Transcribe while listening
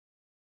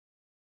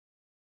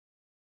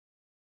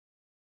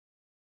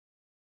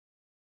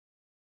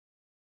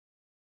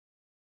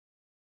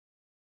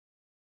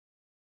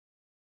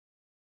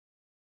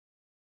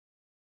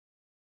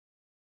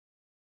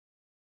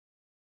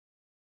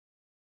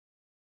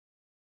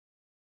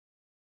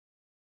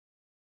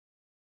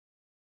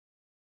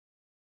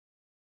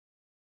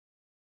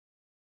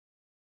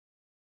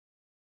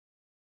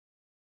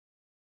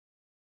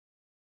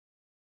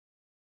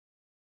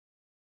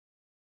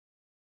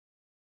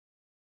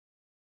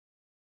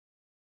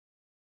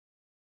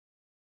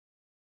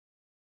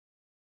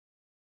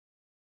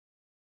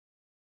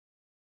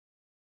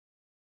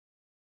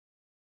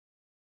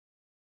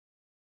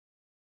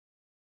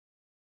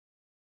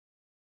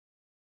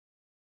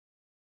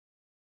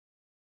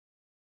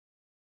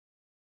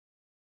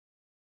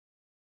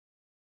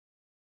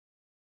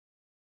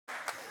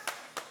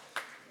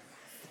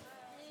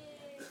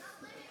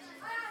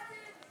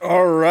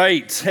All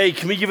right. Hey,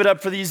 can we give it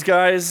up for these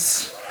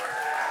guys?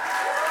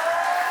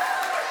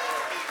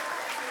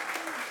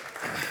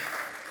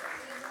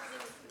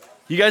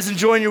 You guys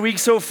enjoying your week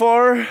so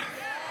far?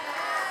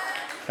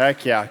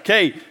 Heck yeah.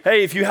 Okay.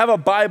 Hey, if you have a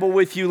Bible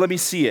with you, let me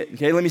see it.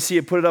 Okay, let me see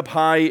it. Put it up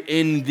high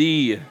in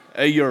the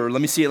air.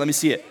 Let me see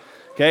it.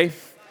 Okay?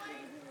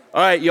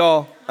 All right,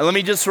 y'all. Let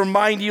me just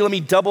remind you, let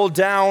me double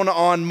down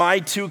on my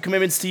two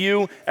commitments to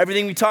you.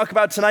 Everything we talk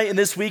about tonight and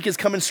this week is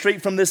coming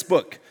straight from this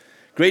book.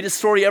 Greatest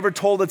story ever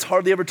told that's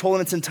hardly ever told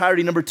in its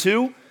entirety. Number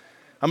two,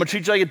 I'm going to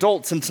treat you like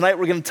adults, and tonight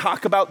we're going to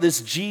talk about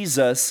this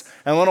Jesus,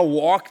 and I want to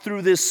walk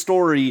through this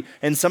story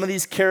and some of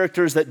these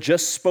characters that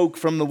just spoke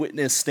from the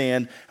witness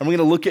stand, and we're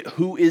going to look at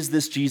who is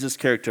this Jesus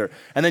character.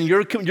 And then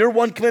your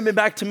one commitment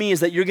back to me is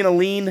that you're going to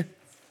lean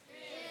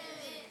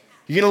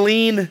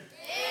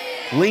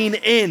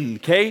in,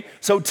 okay?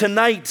 So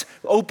tonight,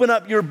 open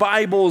up your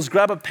Bibles,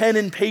 grab a pen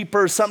and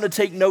paper, something to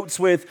take notes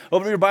with.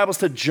 Open your Bibles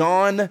to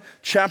John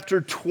chapter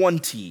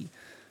 20.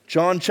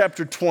 John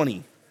chapter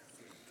 20.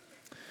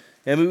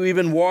 And we've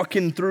been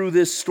walking through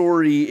this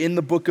story in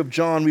the book of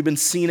John. We've been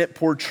seeing it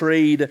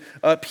portrayed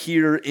up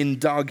here in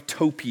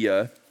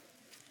Dogtopia.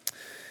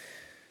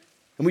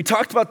 And we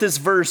talked about this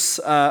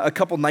verse a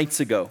couple nights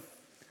ago.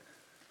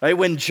 Right?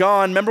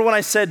 Remember when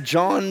I said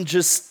John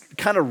just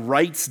kind of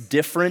writes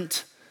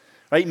different?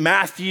 Right?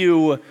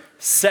 Matthew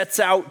sets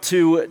out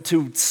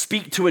to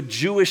speak to a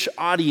Jewish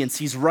audience.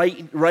 He's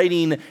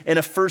writing in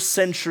a first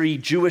century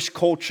Jewish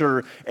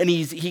culture, and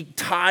he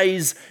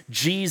ties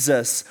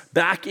Jesus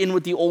back in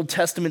with the Old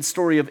Testament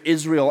story of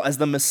Israel as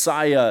the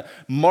Messiah.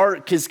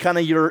 Mark is kind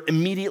of your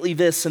immediately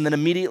this and then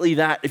immediately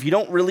that. If you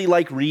don't really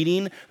like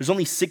reading, there's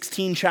only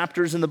 16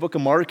 chapters in the book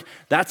of Mark.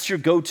 That's your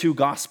go-to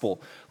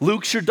gospel.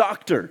 Luke's your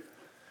doctor.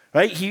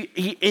 Right?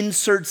 He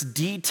inserts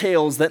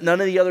details that none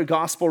of the other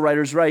gospel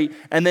writers write.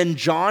 And then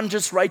John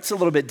just writes a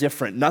little bit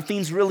different.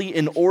 Nothing's really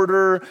in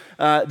order.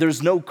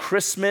 There's no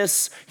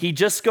Christmas. He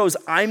just goes,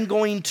 I'm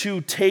going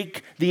to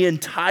take the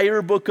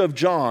entire book of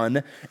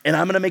John and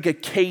I'm going to make a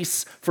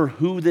case for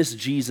who this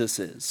Jesus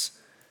is.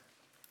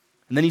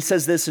 And then he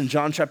says this in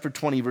John chapter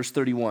 20, verse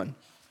 31.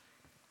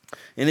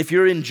 And if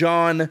you're in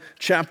John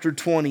chapter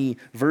 20,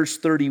 verse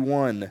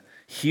 31,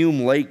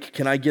 Hume Lake,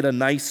 can I get a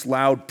nice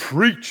loud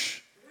preach?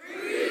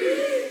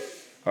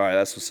 All right,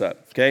 that's what's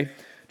up, okay?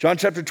 John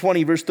chapter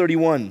 20, verse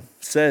 31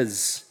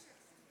 says,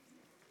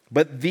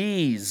 but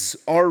these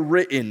are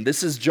written,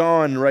 this is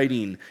John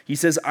writing. He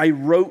says, I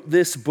wrote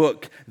this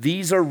book.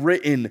 These are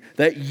written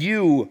that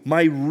you,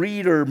 my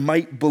reader,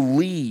 might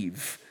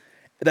believe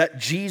that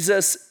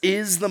Jesus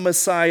is the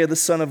Messiah, the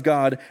Son of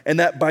God, and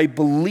that by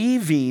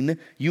believing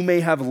you may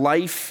have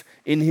life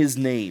in his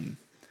name.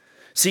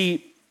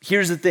 See,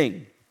 here's the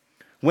thing.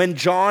 When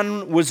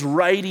John was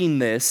writing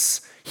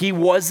this, he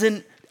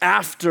wasn't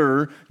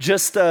after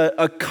just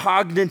a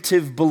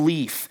cognitive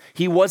belief.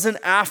 He wasn't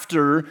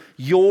after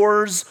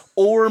yours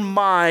or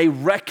my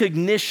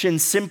recognition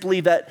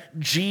simply that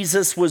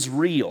Jesus was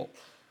real.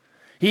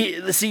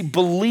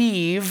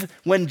 Believe,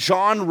 when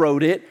John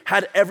wrote it,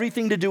 had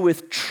everything to do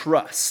with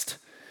trust.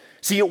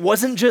 See, it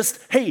wasn't just,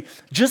 hey,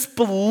 just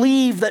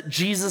believe that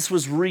Jesus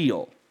was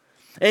real.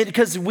 And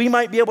because we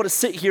might be able to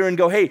sit here and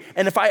go, hey,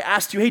 and if I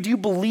asked you, hey, do you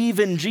believe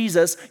in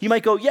Jesus? You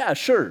might go, yeah,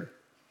 sure.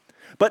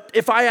 But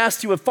if I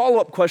asked you a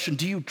follow-up question,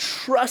 do you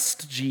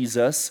trust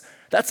Jesus?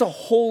 That's a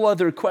whole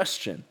other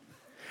question.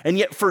 And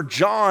yet for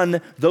John,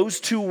 those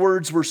two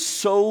words were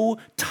so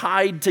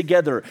tied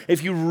together.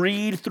 If you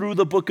read through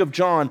the book of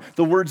John,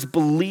 the words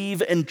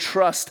believe and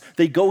trust,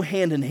 they go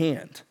hand in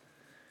hand.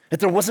 That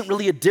there wasn't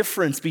really a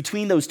difference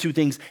between those two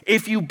things.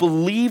 If you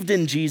believed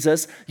in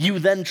Jesus, you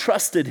then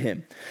trusted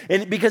him.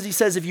 And because he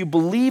says if you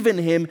believe in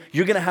him,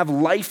 you're going to have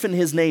life in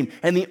his name.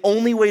 And the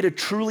only way to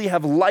truly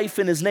have life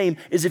in his name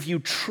is if you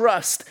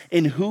trust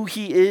in who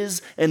he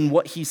is and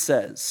what he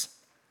says.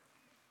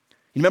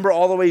 You remember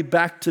all the way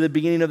back to the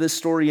beginning of this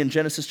story in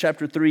Genesis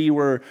chapter 3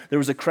 where there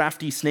was a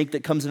crafty snake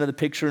that comes into the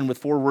picture and with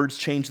 4 words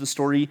changed the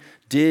story?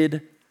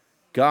 Did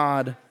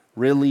God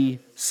really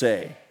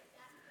say?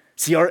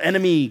 See, our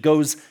enemy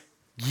goes,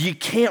 you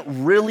can't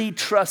really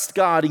trust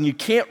God and you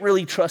can't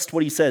really trust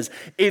what he says.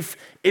 If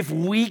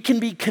we can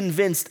be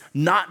convinced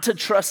not to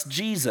trust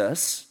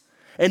Jesus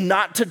and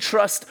not to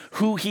trust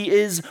who he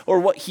is or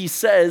what he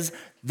says,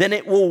 then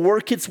it will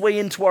work its way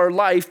into our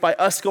life by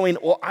us going,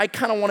 well, I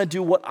kind of want to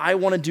do what I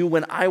want to do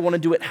when I want to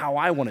do it, how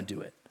I want to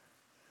do it.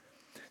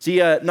 See,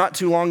 not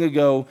too long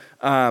ago,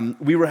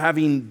 we were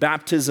having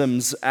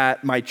baptisms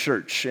at my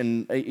church,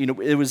 and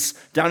it was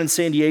down in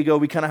San Diego.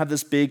 We kind of have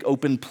this big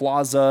open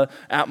plaza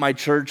at my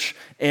church,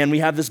 and we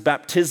have this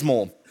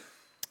baptismal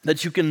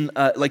that you can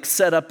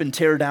set up and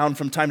tear down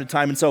from time to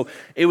time. And so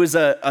it was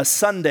a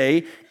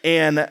Sunday,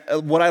 and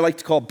what I like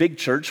to call big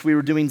church. We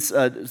were doing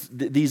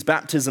these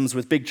baptisms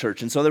with big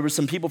church. And so there were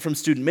some people from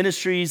student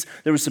ministries,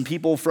 there were some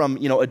people from,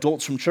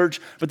 adults from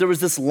church, but there was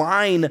this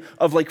line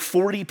of like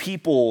 40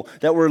 people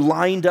that were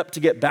lined up to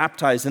get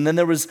baptized. And then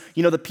there was,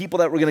 the people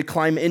that were going to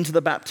climb into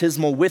the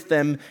baptismal with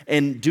them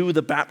and do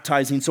the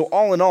baptizing. So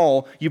all in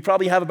all, you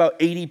probably have about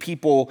 80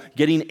 people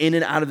getting in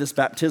and out of this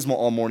baptismal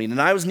all morning.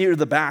 And I was near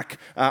the back.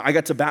 I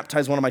got to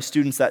baptize one of my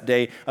students that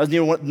day. I was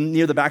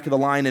near the back of the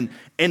line,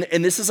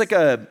 and this is like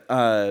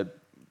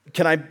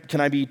can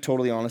I be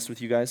totally honest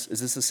with you guys? Is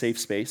this a safe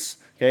space?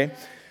 Okay.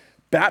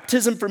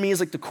 Baptism for me is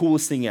like the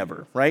coolest thing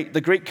ever, right?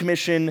 The Great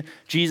Commission,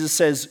 Jesus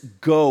says,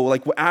 go.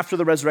 Like after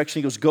the resurrection,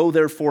 he goes, go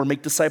therefore,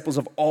 make disciples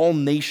of all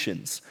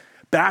nations,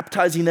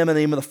 baptizing them in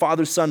the name of the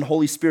Father, Son,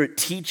 Holy Spirit,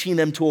 teaching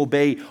them to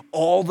obey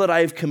all that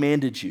I have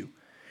commanded you.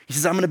 He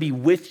says, I'm going to be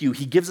with you.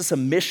 He gives us a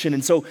mission.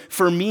 And so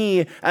for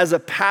me, as a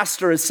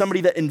pastor, as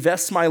somebody that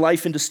invests my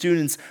life into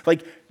students,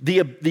 like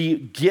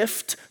the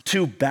gift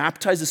to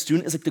baptize a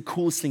student is like the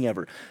coolest thing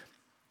ever.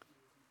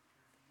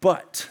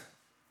 But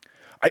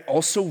I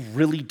also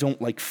really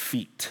don't like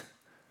feet.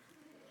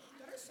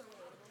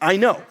 I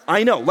know.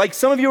 Like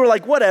some of you are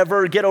like,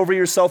 whatever, get over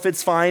yourself,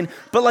 it's fine.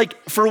 But like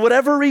for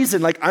whatever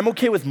reason, like I'm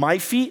okay with my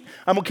feet,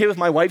 I'm okay with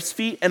my wife's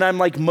feet, and I'm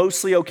like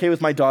mostly okay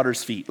with my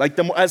daughter's feet. Like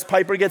as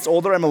Piper gets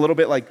older, I'm a little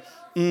bit like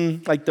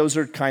those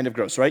are kind of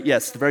gross, right?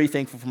 Yes, very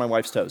thankful for my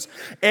wife's toes.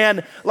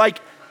 And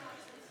like,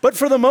 but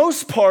for the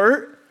most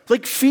part,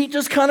 like feet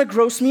just kind of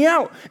gross me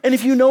out. And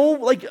if you know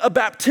like a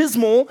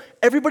baptismal,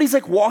 everybody's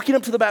like walking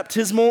up to the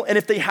baptismal, and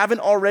if they haven't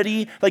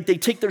already, like they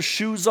take their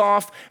shoes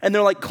off and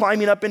they're like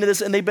climbing up into this,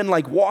 and they've been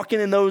like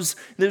walking in those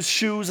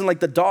shoes, and like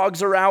the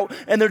dogs are out,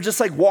 and they're just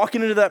like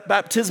walking into that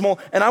baptismal,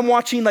 and I'm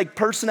watching like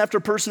person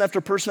after person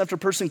after person after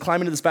person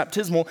climb into this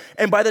baptismal,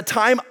 and by the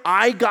time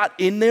I got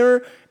in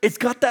there, it's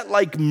got that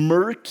like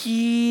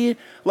murky,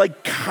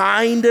 like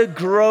kind of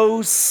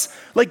gross,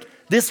 like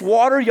this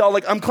water, y'all,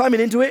 like I'm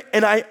climbing into it,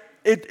 and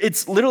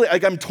it's literally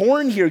like I'm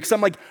torn here because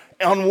I'm like,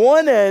 on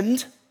one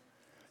end,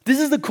 this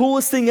is the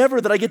coolest thing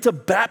ever that I get to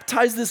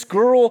baptize this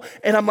girl,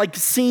 and I'm like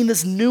seeing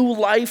this new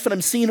life, and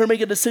I'm seeing her make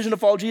a decision to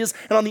follow Jesus.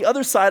 And on the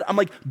other side, I'm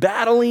like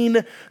battling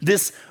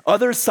this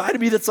other side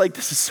of me that's like,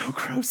 this is so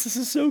gross, this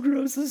is so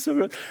gross, this is so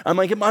gross. I'm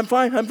like, I'm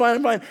fine.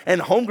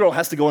 And homegirl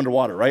has to go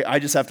underwater, right? I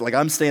just have to, like,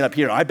 I'm staying up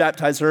here. I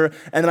baptize her,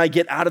 and then I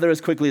get out of there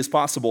as quickly as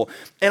possible.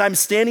 And I'm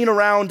standing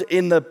around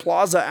in the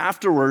plaza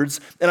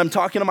afterwards, and I'm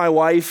talking to my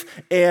wife,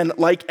 and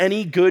like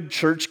any good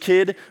church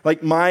kid,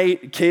 like my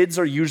kids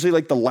are usually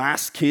like the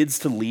last kids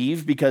to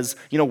leave because,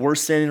 we're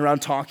standing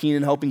around talking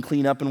and helping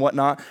clean up and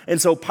whatnot. And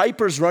so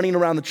Piper's running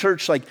around the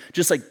church, like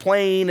just like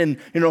playing, and,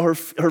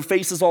 her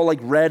face is all like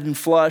red and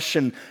flush.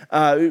 And,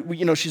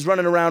 she's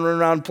running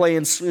around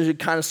playing,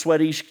 kind of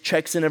sweaty. She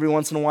checks in every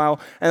once in a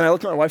while. And I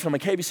look at my wife and I'm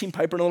like, hey, have you seen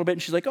Piper in a little bit?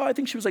 And she's like, oh, I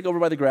think she was like over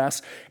by the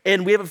grass.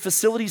 And we have a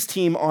facilities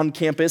team on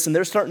campus, and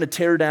they're starting to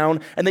tear down.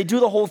 And they do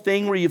the whole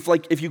thing where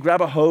if you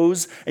grab a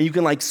hose and you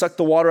can like suck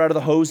the water out of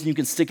the hose and you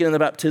can stick it in the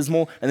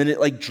baptismal, and then it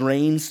like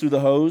drains through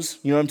the hose.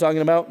 You know what I'm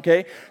talking about?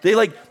 Okay.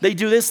 They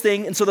do this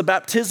thing, and so the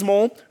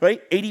baptismal,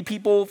 right, 80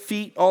 people,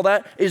 feet, all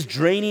that, is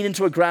draining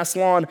into a grass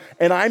lawn,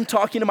 and I'm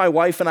talking to my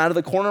wife, and out of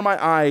the corner of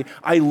my eye,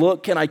 I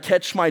look and I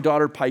catch my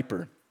daughter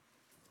Piper.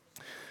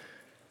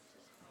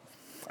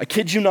 I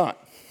kid you not.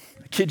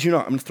 I'm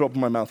going to throw up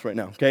in my mouth right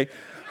now, okay?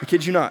 I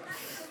kid you not.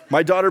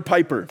 My daughter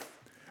Piper,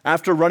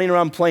 after running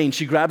around playing,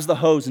 she grabs the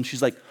hose, and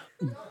she's like,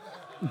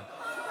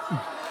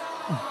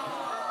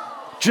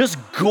 just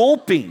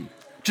gulping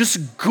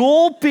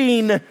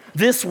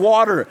this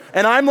water.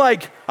 And I'm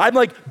like,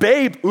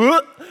 babe,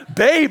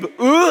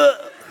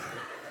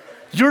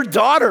 your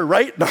daughter,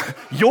 right?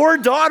 Your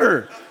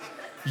daughter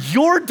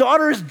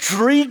is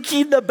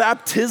drinking the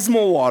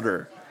baptismal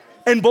water.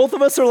 And both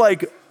of us are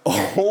like,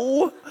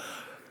 oh,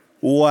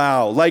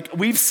 wow. Like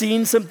we've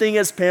seen something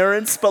as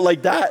parents, but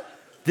like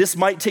this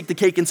might take the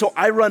cake. And so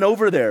I run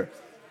over there,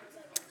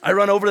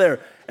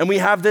 and we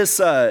have this,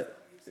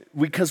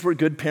 because we're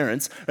good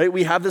parents, right?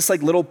 We have this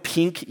like little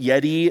pink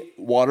Yeti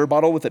water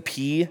bottle with a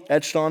P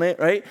etched on it,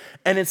 right?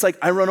 And it's like,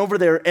 I run over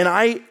there, and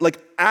I like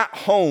at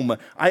home,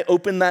 I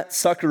open that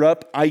sucker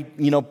up. I,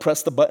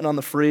 press the button on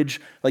the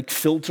fridge, like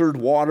filtered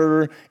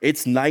water.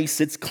 It's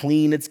nice, it's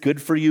clean, it's good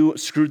for you.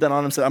 Screwed that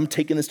on and said, I'm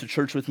taking this to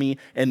church with me.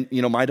 And,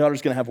 my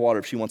daughter's going to have water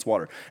if she wants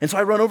water. And so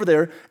I run over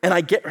there, and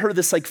I get her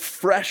this like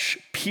fresh,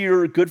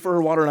 pure, good for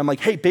her water. And I'm like,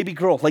 hey, baby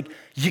girl, like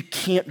you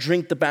can't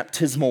drink the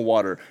baptismal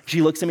water.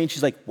 She looks at me and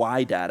she's like,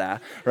 why, dada?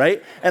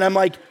 Right? And I'm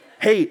like,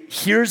 hey,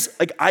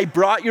 I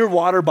brought your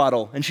water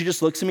bottle. And she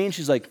just looks at me and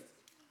she's like,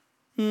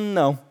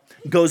 no.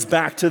 Goes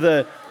back to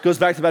the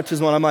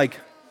baptismal, and I'm like,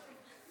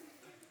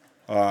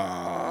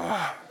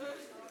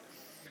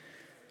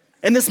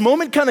 And this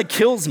moment kind of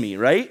kills me,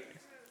 right?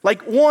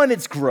 Like, one,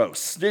 it's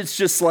gross. It's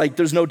just like,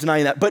 there's no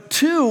denying that. But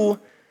two,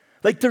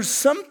 like, there's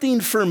something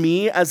for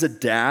me as a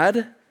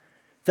dad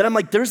that I'm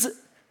like, there's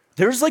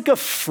like a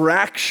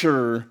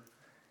fracture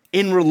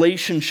in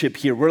relationship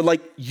here where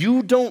like,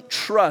 you don't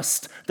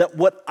trust that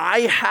what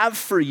I have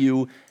for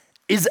you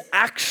is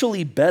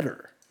actually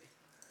better.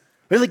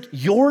 Right? Like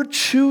you're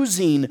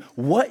choosing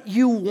what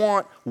you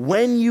want,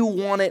 when you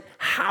want it,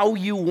 how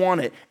you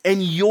want it.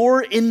 And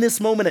you're in this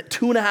moment at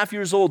 2.5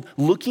 years old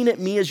looking at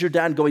me as your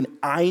dad going,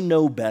 I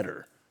know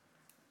better.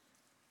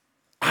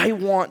 I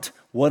want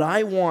what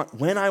I want,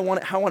 when I want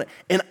it, how I want it.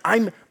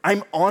 And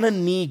I'm on a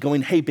knee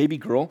going, hey, baby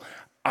girl,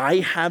 I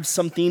have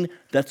something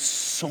that's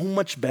so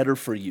much better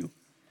for you.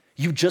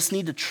 You just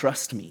need to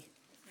trust me.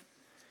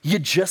 You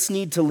just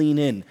need to lean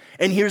in.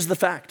 And here's the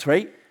fact,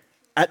 right?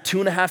 At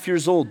 2.5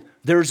 years old,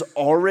 there's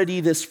already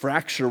this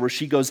fracture where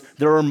she goes,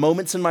 there are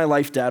moments in my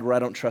life, Dad, where I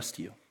don't trust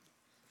you.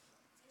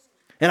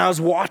 And I was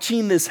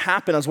watching this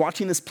happen. I was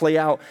watching this play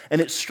out, and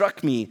it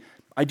struck me.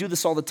 I do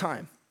this all the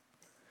time.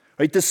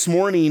 Right? This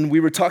morning, we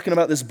were talking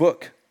about this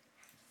book.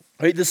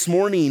 Right? This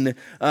morning,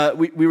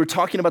 we were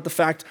talking about the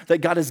fact that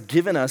God has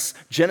given us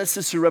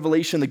Genesis through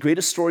Revelation, the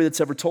greatest story that's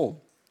ever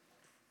told.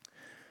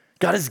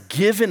 God has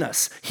given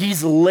us.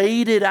 He's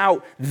laid it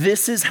out.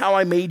 This is how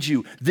I made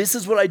you. This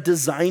is what I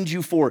designed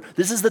you for.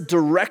 This is the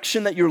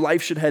direction that your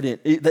life should head in,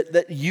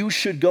 that you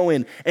should go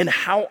in. And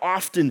how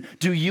often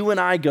do you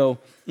and I go,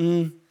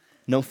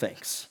 no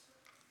thanks.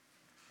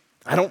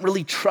 I don't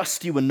really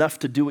trust you enough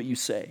to do what you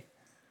say.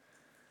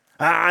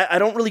 I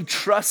don't really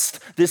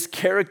trust this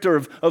character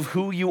of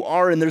who you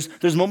are. And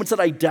there's moments that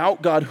I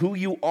doubt, God, who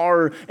you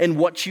are and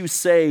what you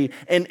say.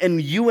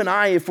 And you and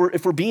I, if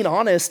we're being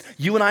honest,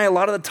 you and I, a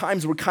lot of the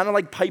times, we're kind of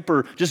like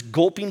Piper, just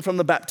gulping from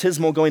the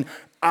baptismal going,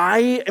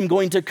 I am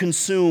going to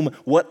consume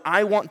what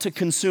I want to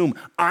consume.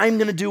 I'm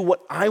going to do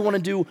what I want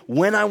to do,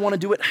 when I want to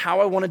do it, how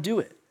I want to do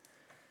it.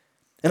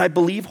 And I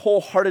believe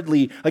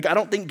wholeheartedly, like I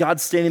don't think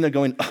God's standing there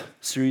going,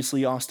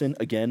 seriously, Austin,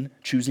 again,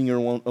 choosing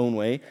your own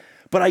way.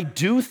 But I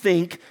do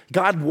think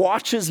God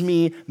watches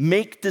me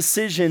make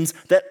decisions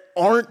that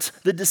aren't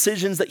the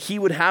decisions that he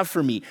would have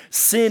for me.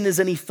 Sin is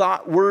any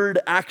thought, word,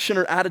 action,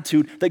 or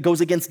attitude that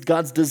goes against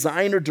God's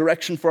design or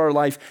direction for our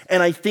life.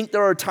 And I think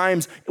there are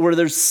times where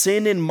there's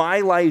sin in my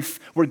life,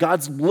 where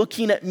God's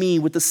looking at me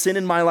with the sin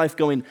in my life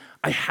going,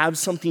 I have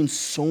something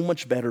so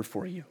much better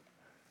for you.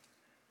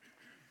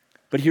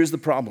 But here's the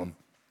problem.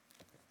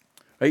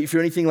 Right, if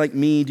you're anything like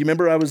me, do you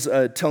remember I was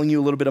telling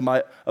you a little bit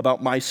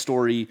about my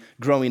story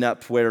growing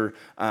up where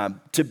I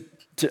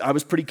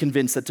was pretty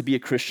convinced that to be a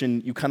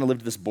Christian, you kind of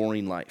lived this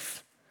boring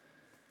life.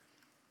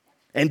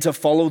 And to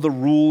follow the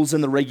rules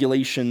and the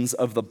regulations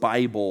of the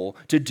Bible,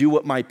 to do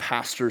what my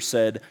pastor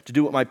said, to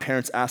do what my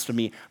parents asked of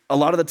me, a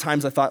lot of the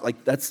times I thought,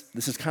 like, this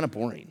is kind of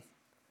boring.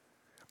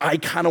 I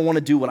kind of want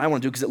to do what I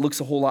want to do because it looks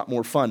a whole lot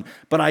more fun.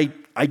 But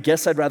I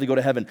guess I'd rather go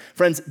to heaven.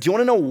 Friends, do you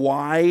want to know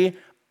why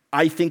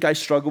I think I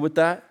struggle with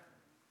that?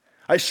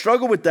 I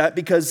struggle with that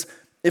because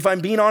if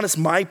I'm being honest,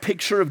 my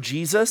picture of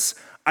Jesus,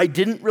 I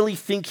didn't really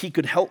think he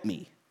could help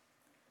me.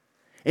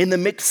 In the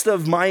midst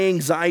of my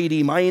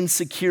anxiety, my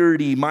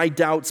insecurity, my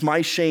doubts,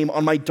 my shame,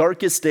 on my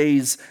darkest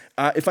days,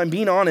 if I'm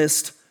being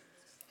honest,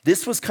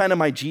 this was kind of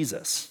my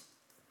Jesus.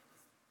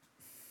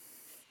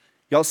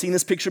 Y'all seen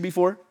this picture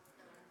before?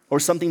 Or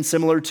something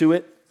similar to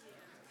it?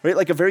 Right?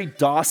 Like a very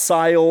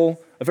docile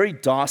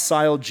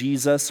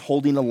Jesus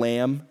holding a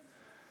lamb.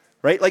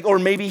 Right? Like, or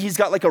maybe he's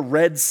got like a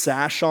red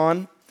sash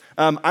on.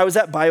 I was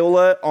at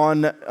Biola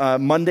on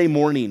Monday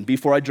morning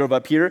before I drove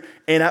up here.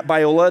 And at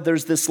Biola,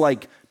 there's this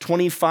like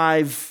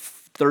 25,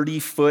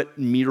 30-foot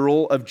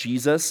mural of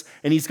Jesus.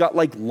 And he's got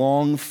like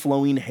long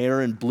flowing hair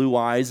and blue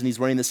eyes. And he's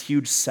wearing this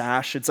huge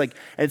sash. It's like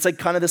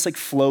kind of this like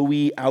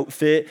flowy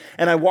outfit.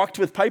 And I walked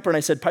with Piper and I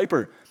said,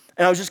 Piper,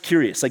 and I was just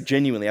curious, like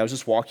genuinely, I was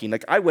just walking.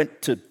 Like I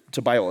went to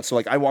Biola. So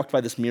like I walked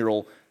by this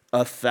mural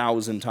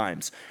 1,000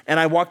 times. And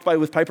I walked by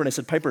with Piper and I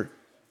said, Piper,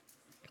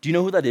 do you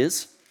know who that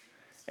is?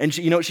 And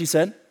you know what she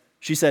said?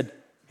 She said,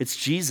 it's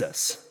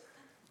Jesus.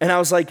 And I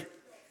was like,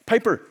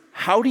 Piper,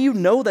 how do you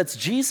know that's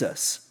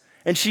Jesus?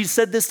 And she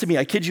said this to me,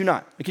 I kid you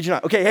not.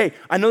 Okay, hey,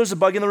 I know there's a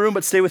bug in the room,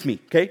 but stay with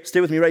me, okay?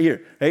 Stay with me right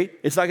here, okay?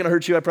 It's not gonna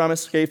hurt you, I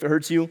promise, okay? If it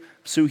hurts you,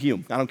 sue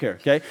Hume, I don't care,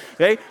 okay?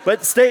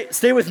 But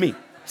stay with me,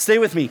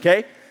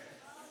 okay?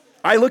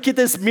 I look at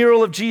this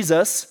mural of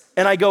Jesus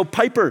and I go,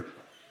 Piper,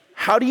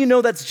 how do you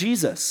know that's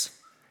Jesus?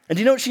 And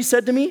do you know what she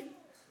said to me?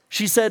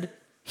 She said,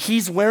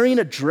 he's wearing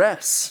a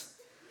dress.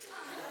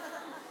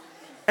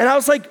 And I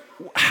was like,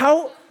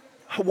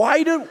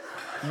 why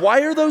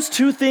are those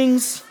two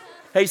things?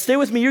 Hey, stay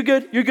with me, you're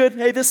good.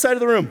 Hey, this side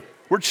of the room,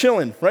 we're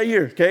chilling right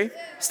here, okay?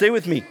 Stay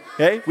with me,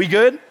 okay? We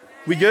good?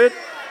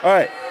 All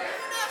right.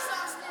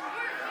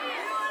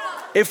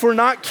 If we're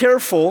not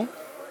careful,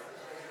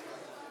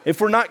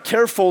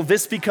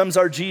 this becomes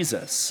our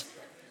Jesus.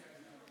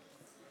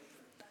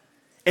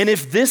 And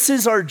if this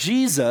is our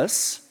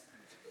Jesus,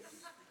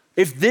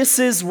 if this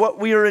is what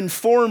we are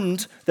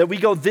informed, that we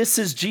go, this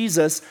is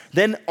Jesus,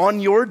 then on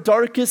your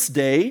darkest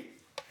day,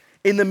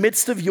 in the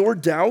midst of your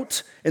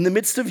doubt, in the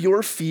midst of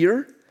your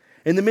fear,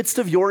 in the midst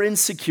of your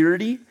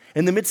insecurity,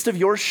 in the midst of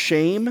your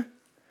shame,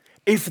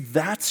 if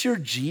that's your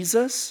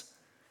Jesus,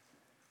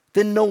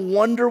 then no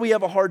wonder we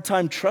have a hard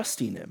time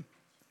trusting him.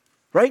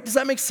 Right? Does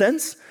that make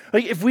sense?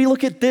 Like if we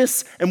look at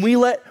this and we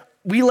let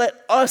we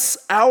let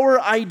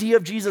our idea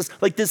of Jesus,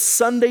 like this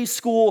Sunday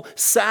school,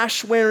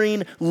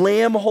 sash-wearing,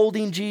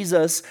 lamb-holding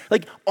Jesus,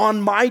 like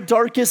on my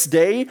darkest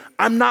day,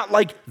 I'm not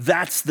like,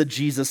 that's the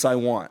Jesus I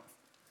want.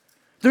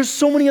 There's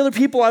so many other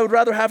people I would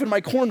rather have in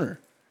my corner.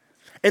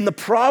 And the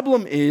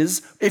problem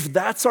is, if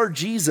that's our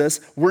Jesus,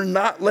 we're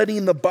not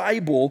letting the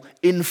Bible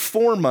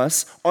inform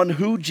us on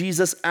who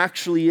Jesus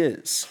actually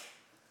is.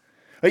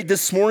 Right?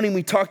 This morning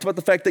we talked about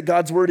the fact that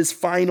God's word is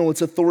final,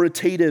 it's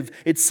authoritative,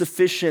 it's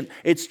sufficient,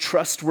 it's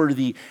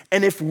trustworthy.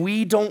 And if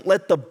we don't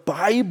let the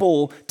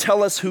Bible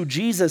tell us who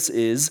Jesus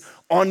is,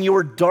 on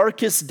your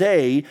darkest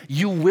day,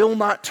 you will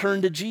not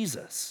turn to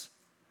Jesus.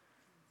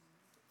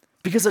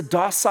 Because a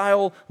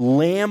docile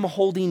lamb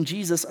holding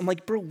Jesus, I'm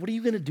like, bro, what are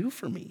you going to do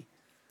for me?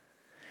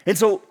 And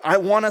so I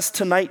want us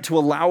tonight to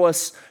allow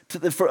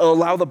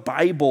the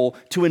Bible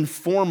to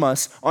inform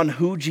us on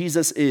who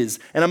Jesus is.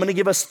 And I'm going to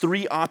give us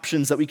 3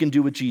 options that we can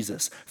do with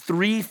Jesus.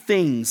 3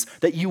 things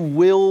that you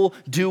will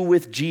do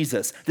with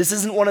Jesus. This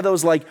isn't one of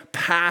those like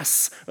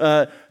pass,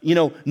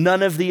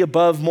 none of the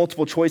above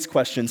multiple choice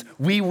questions.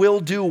 We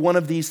will do one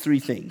of these 3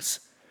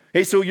 things.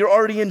 Okay, so you're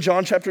already in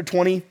John chapter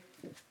 20.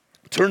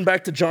 Turn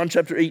back to John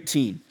chapter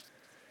 18.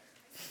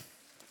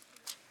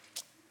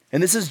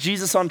 And this is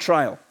Jesus on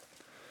trial.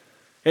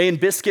 Okay, and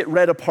Biscuit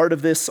read a part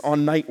of this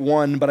on night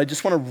 1, but I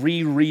just want to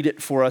reread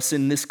it for us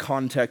in this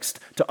context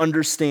to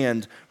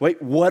understand,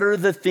 right? What are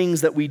the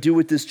things that we do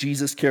with this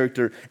Jesus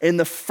character? And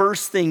the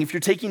first thing, if you're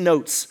taking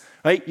notes,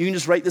 right, you can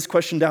just write this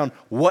question down.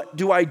 What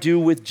do I do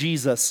with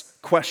Jesus? ?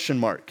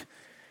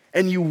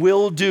 And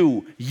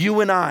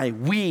you and I,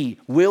 we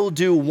will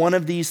do one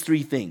of these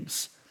 3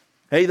 things.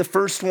 Okay, the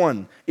first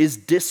one is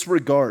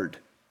disregard.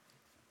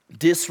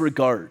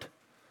 Disregard.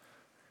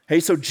 Hey,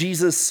 so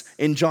Jesus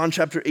in John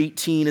chapter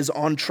 18 is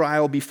on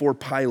trial before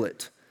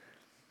Pilate.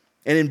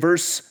 And in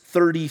verse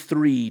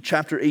 33,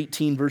 chapter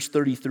 18, verse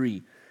 33,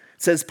 it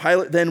says,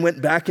 Pilate then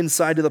went back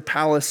inside to the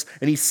palace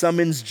and he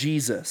summons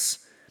Jesus.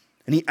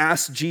 And he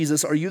asked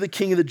Jesus, "Are you the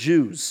king of the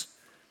Jews?"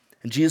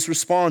 And Jesus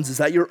responds, "Is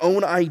that your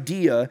own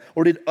idea,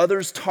 or did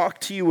others talk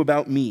to you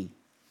about me?"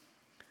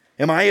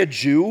 "Am I a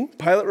Jew?"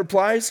 Pilate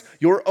replies.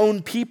 "Your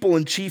own people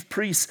and chief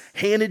priests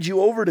handed you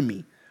over to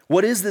me.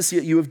 What is this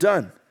that you have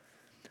done?"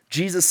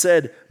 Jesus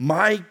said,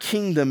 "My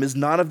kingdom is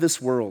not of this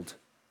world.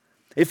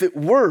 If it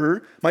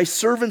were, my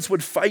servants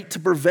would fight to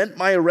prevent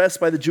my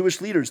arrest by the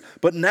Jewish leaders.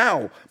 But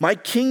now, my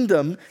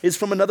kingdom is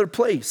from another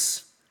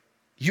place."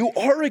 "You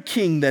are a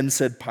king then,"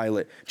 said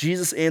Pilate.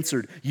 Jesus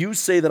answered, "You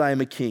say that I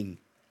am a king.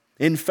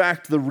 In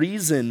fact, the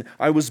reason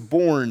I was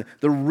born,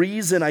 the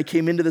reason I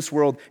came into this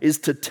world is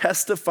to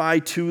testify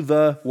to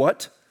the"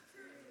 what?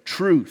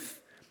 "Truth.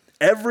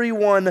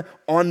 Everyone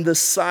on the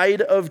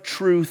side of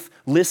truth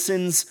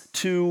listens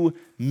to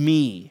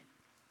me."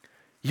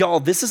 Y'all,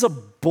 this is a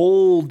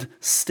bold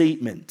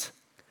statement.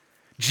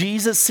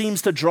 Jesus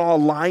seems to draw a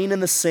line in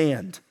the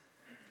sand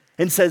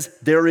and says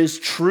there is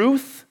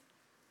truth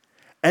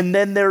and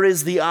then there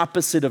is the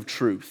opposite of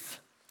truth.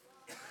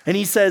 And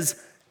he says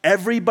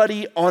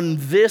everybody on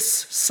this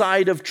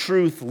side of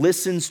truth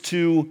listens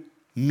to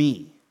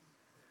me.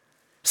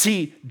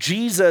 See,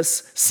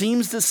 Jesus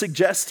seems to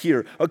suggest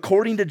here,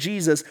 according to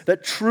Jesus,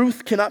 that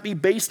truth cannot be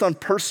based on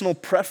personal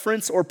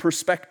preference or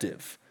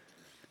perspective.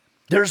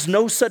 There's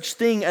no such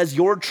thing as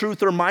your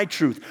truth or my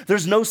truth.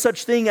 There's no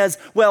such thing as,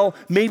 well,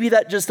 maybe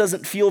that just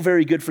doesn't feel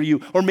very good for you,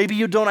 or maybe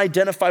you don't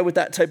identify with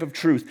that type of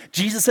truth.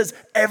 Jesus says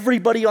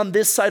everybody on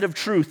this side of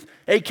truth,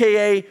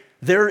 aka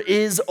there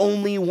is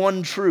only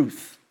one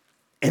truth,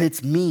 and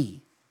it's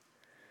me.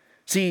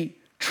 See,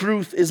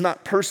 truth is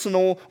not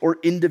personal or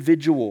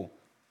individual.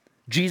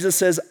 Jesus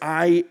says,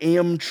 "I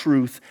am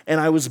truth, and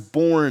I was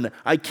born.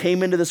 I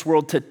came into this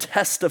world to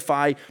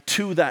testify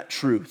to that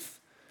truth."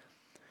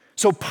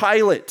 So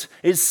Pilate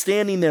is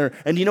standing there,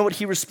 and you know what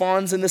he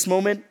responds in this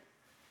moment?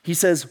 He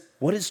says,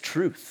 "What is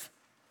truth?"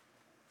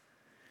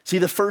 See,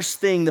 the first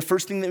thing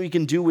that we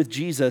can do with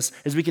Jesus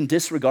is we can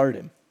disregard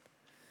him.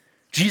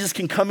 Jesus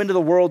can come into the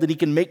world and he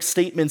can make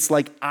statements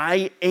like,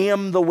 "I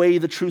am the way,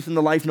 the truth, and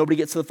the life. Nobody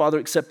gets to the Father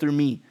except through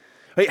me."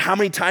 Right? How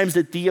many times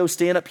did Theo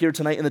stand up here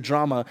tonight in the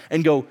drama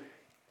and go,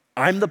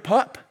 "I'm the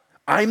pup.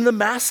 I'm the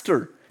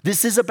master.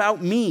 This is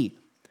about me."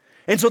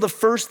 And so the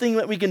first thing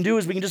that we can do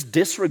is we can just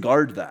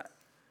disregard that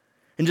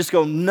and just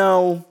go,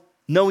 no,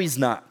 he's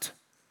not.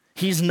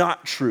 He's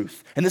not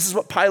truth. And this is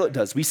what Pilate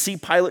does. We see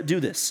Pilate do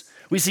this.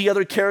 We see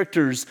other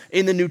characters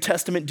in the New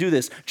Testament do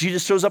this.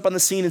 Jesus shows up on the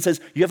scene and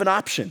says, you have an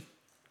option.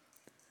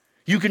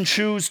 You can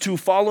choose to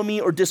follow me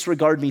or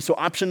disregard me. So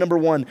option number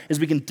 1 is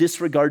we can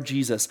disregard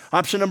Jesus.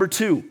 Option number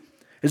 2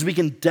 is we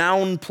can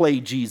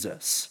downplay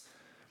Jesus.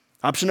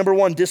 Option number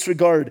 1,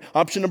 disregard.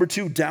 Option number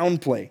 2,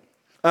 downplay.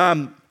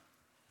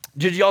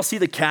 Did y'all see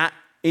the cat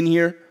in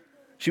here?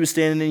 She was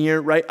standing in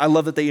here, right? I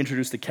love that they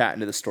introduced the cat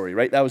into the story,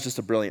 right? That was just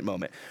a brilliant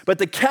moment. But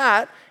the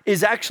cat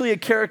is actually a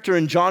character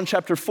in John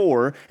chapter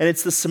 4, and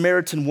it's the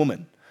Samaritan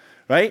woman,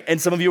 right? And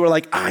some of you were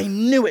like, "I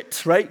knew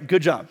it," right?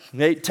 Good job,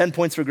 okay? 10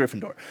 points for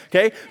Gryffindor,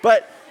 okay?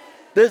 But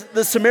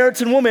the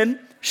Samaritan woman,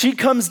 She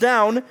comes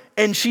down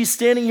and she's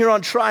standing here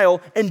on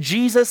trial, and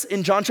Jesus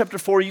in John chapter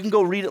 4, you can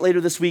go read it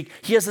later this week,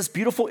 he has this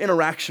beautiful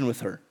interaction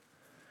with her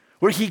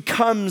where he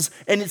comes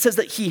and it says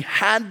that he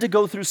had to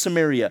go through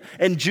Samaria,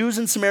 and Jews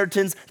and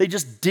Samaritans, they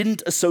just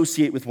didn't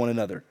associate with one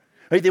another.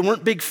 Right? They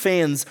weren't big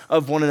fans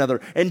of one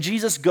another. And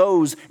Jesus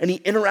goes and he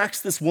interacts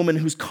with this woman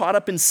who's caught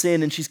up in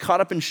sin and she's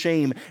caught up in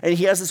shame. And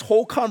he has this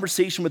whole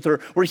conversation with her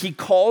where he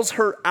calls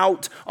her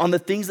out on the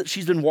things that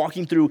she's been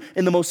walking through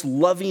in the most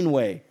loving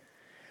way.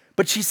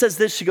 But she says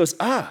this, she goes,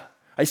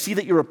 I see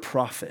that you're a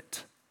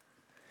prophet.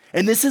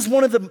 And this is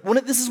one of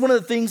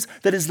the things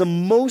that is the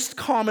most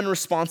common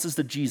responses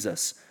to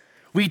Jesus.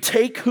 We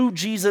take who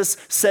Jesus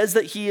says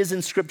that he is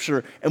in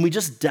Scripture and we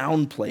just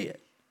downplay it.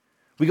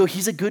 We go,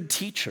 he's a good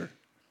teacher.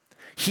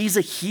 He's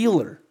a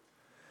healer.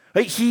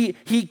 Right? He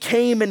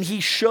came and he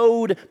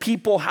showed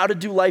people how to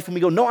do life, and we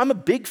go, no, I'm a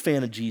big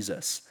fan of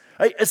Jesus.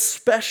 Right?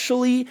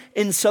 Especially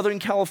in Southern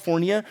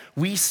California,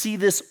 we see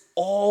this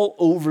all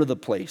over the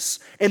place.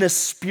 In a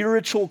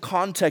spiritual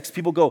context,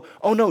 people go,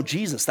 oh no,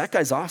 Jesus, that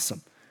guy's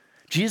awesome.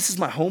 Jesus is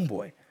my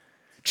homeboy.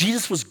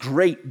 Jesus was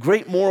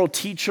great moral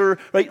teacher,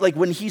 right? Like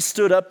when he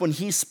stood up, when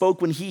he spoke,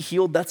 when he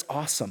healed, that's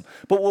awesome.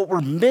 But what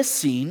we're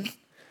missing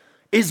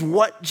is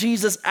what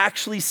Jesus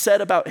actually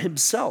said about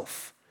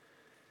himself.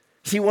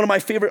 See, one of my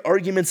favorite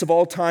arguments of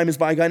all time is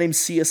by a guy named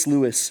C.S.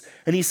 Lewis,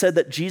 and he said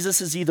that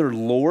Jesus is either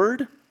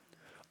Lord,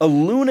 a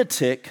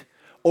lunatic,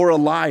 or a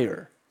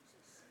liar.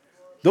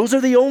 Those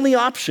are the only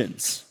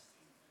options.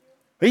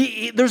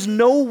 There's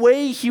no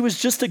way he was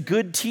just a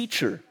good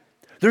teacher.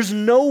 There's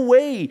no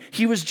way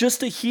he was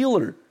just a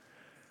healer.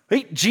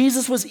 Right?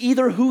 Jesus was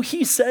either who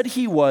he said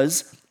he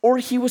was or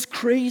he was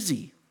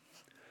crazy.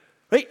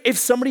 Right? If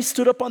somebody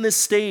stood up on this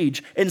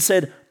stage and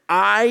said,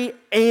 I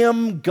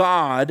am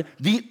God,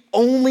 the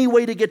only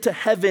way to get to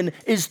heaven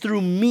is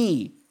through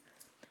me.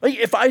 Right?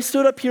 If I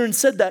stood up here and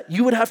said that,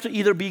 you would have to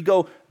either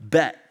go,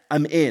 bet,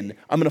 I'm in,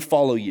 I'm going to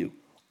follow you.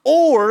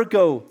 Or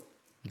go,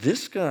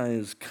 this guy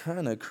is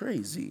kind of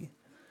crazy.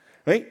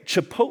 Right?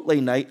 Chipotle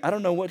night, I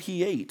don't know what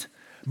he ate.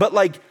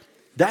 But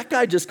that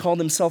guy just called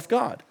himself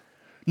God.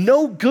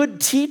 No good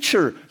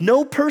teacher,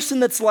 no person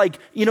that's like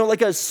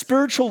a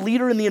spiritual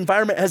leader in the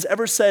environment has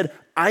ever said,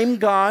 I'm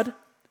God,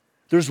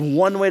 there's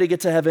one way to get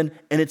to heaven,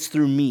 and it's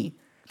through me.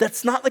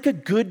 That's not like a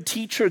good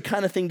teacher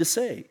kind of thing to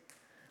say.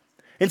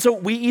 And so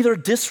we either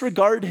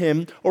disregard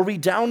him or we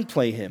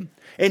downplay him.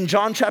 In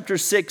John chapter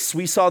 6,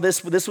 we saw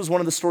this was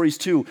one of the stories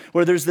too,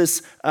 where there's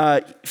this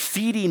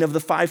feeding of the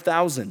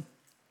 5,000.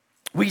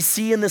 We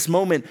see in this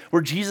moment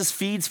where Jesus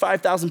feeds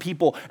 5,000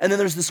 people, and then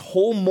there's this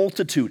whole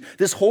multitude,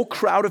 this whole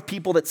crowd of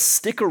people that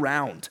stick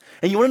around.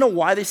 And you want to know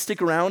why they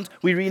stick around?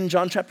 We read in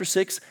John chapter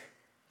 6,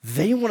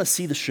 they want to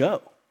see the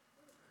show.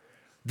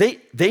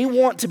 They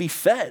want to be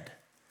fed.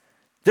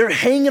 They're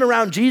hanging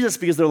around Jesus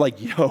because they're like,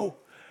 yo,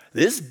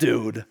 this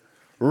dude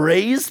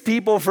raised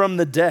people from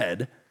the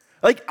dead.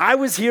 Like I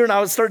was here and I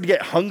was starting to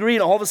get hungry,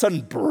 and all of a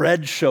sudden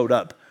bread showed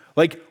up.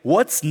 Like,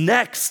 what's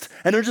next?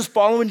 And they're just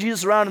following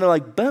Jesus around, and they're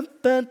like, bum,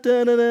 bum,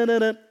 da, da, da,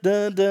 da,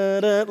 da, da,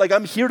 da. Like,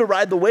 I'm here to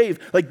ride the wave.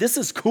 Like, this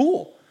is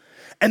cool.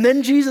 And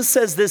then Jesus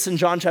says this in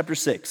John chapter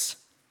 6.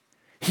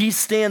 He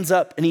stands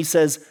up and he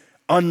says,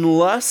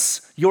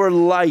 unless your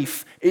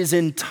life is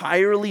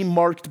entirely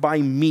marked by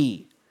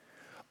me,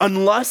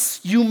 unless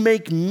you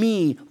make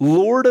me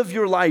Lord of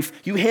your life,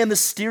 you hand the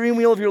steering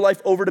wheel of your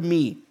life over to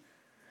me,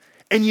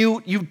 and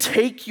you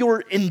take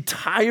your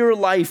entire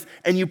life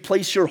and you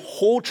place your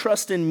whole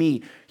trust in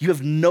me, you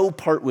have no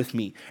part with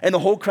me. And the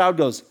whole crowd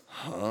goes,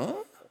 huh?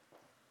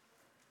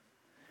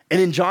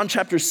 And in John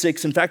chapter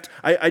 6, in fact,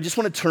 I just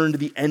want to turn to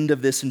the end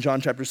of this in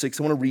John chapter 6.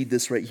 I want to read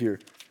this right here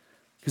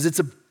because it's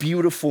a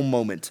beautiful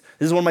moment.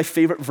 This is one of my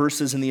favorite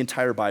verses in the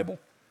entire Bible.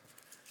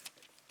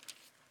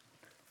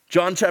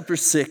 John chapter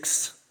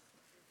 6.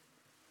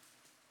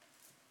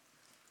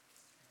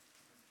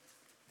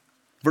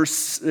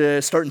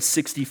 Starting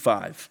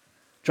 65.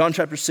 John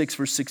chapter 6,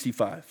 verse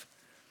 65.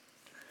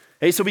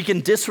 Okay, so we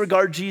can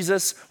disregard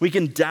Jesus, we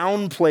can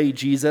downplay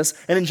Jesus.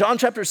 And in John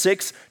chapter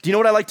 6, do you know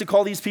what I like to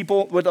call these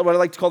people, what I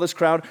like to call this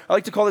crowd? I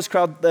like to call this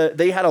crowd,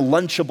 they had a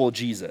Lunchable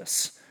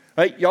Jesus.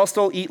 Right? Y'all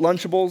still eat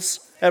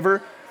Lunchables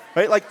ever?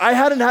 Right? Like I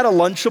hadn't had a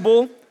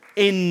Lunchable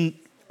in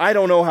I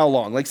don't know how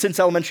long, like since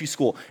elementary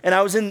school. And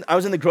I was in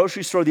the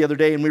grocery store the other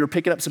day, and we were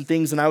picking up some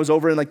things, and I was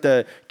over in like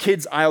the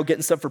kids aisle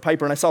getting stuff for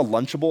Piper, and I saw a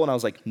Lunchable, and I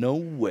was like, no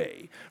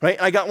way, right?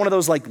 And I got one of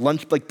those like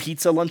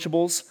pizza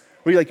Lunchables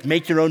where you like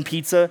make your own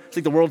pizza. It's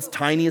like the world's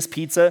tiniest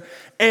pizza.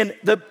 And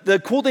the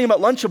cool thing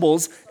about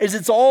Lunchables is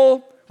it's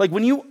all like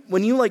when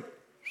you like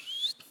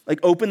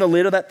open the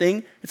lid of that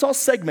thing, it's all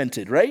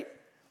segmented, right?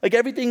 Like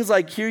everything's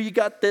like, here you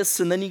got this,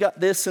 and then you got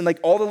this, and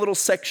like all the little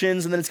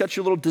sections, and then it's got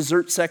your little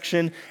dessert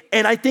section.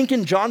 And I think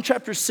in John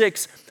chapter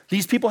 6,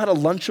 these people had a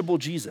Lunchable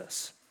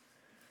Jesus.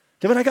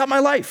 Then I got my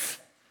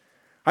life.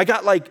 I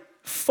got like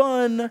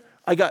fun,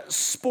 I got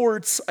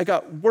sports, I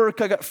got work,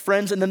 I got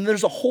friends, and then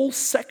there's a whole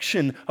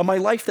section of my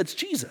life that's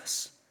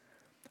Jesus.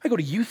 I go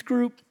to youth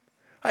group,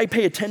 I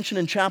pay attention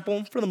in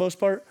chapel for the most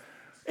part,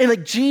 And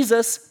like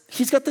Jesus,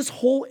 he's got this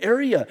whole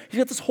area. He's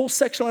got this whole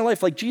section of my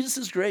life. Like Jesus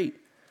is great.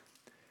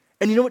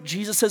 And you know what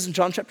Jesus says in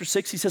John chapter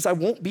 6? He says, I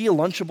won't be a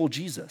lunchable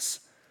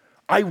Jesus.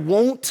 I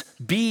won't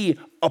be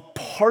a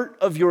part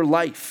of your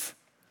life.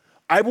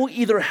 I will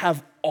either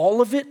have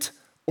all of it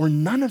or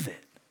none of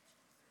it.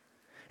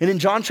 And in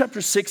John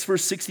chapter 6,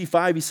 verse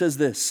 65, he says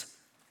this.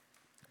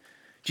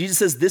 Jesus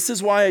says, this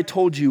is why I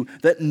told you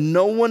that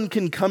no one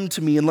can come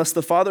to me unless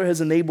the Father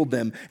has enabled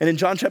them. And in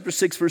John chapter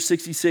 6, verse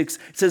 66,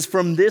 it says,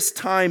 from this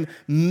time,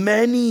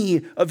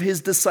 many of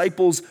his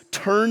disciples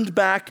turned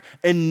back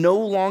and no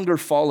longer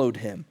followed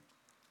him.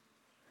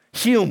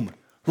 Hume,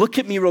 look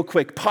at me real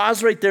quick.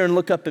 Pause right there and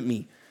look up at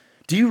me.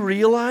 Do you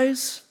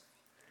realize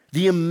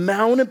the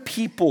amount of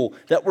people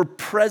that were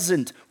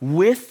present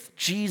with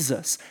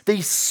Jesus?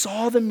 They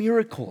saw the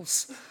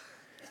miracles.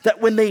 That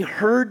when they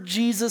heard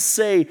Jesus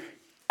say,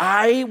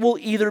 I will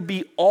either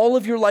be all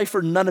of your life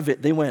or none of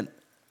it, they went,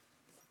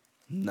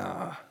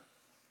 nah.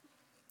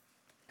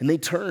 And they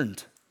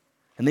turned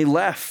and they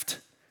left.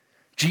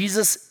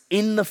 Jesus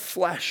in the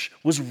flesh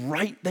was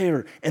right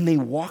there and they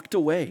walked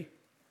away.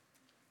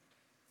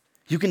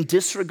 You can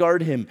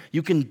disregard him.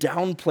 You can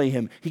downplay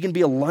him. He can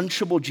be a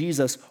lunchable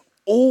Jesus.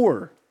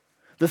 Or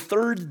the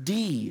third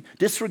D,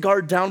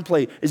 disregard,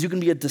 downplay, is you can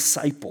be a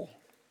disciple.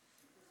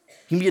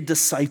 You can be a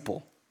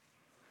disciple.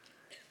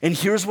 And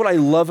here's what I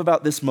love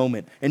about this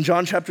moment. In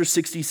John chapter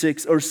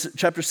 66, or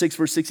chapter 6,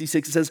 verse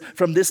 66, it says,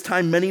 from this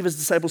time, many of his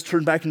disciples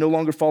turned back and no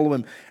longer follow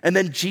him. And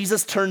then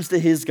Jesus turns to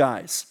his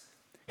guys,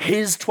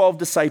 his 12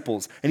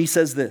 disciples, and he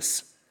says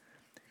this.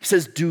 He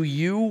says, do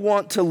you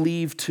want to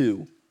leave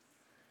too?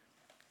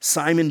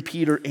 Simon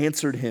Peter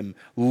answered him,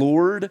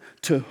 Lord,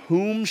 to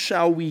whom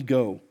shall we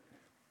go?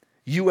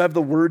 You have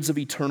the words of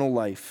eternal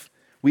life.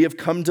 We have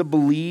come to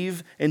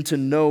believe and to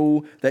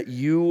know that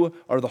you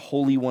are the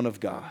Holy One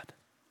of God.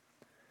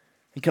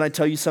 And can I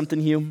tell you something,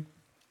 Hume?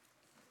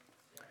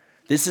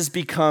 This has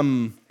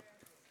become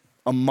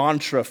a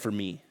mantra for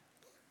me.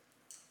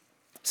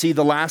 See,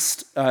 the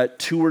last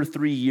 2 or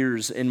 3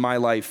 years in my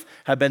life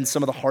have been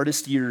some of the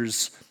hardest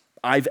years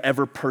I've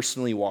ever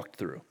personally walked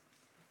through.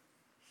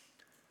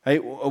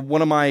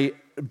 One of my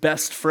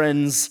best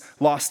friends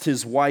lost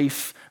his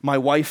wife. My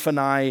wife and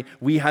I,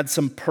 we had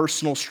some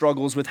personal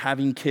struggles with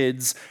having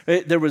kids.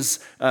 There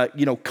was,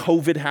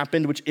 COVID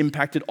happened, which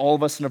impacted all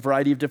of us in a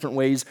variety of different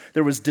ways.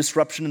 There was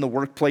disruption in the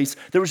workplace.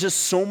 There was just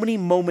so many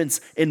moments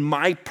in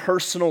my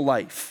personal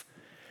life.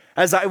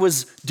 As I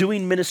was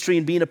doing ministry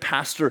and being a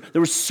pastor,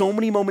 there were so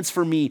many moments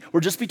for me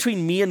where just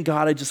between me and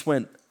God, I just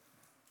went,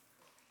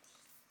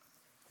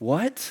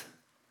 what?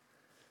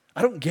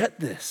 I don't get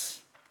this.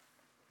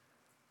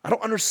 I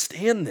don't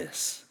understand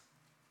this.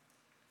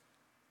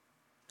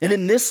 And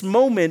in this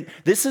moment,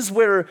 this is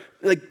where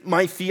like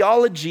my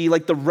theology,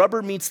 like the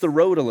rubber meets the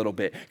road a little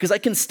bit. Because I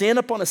can stand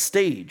up on a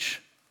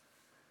stage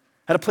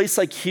at a place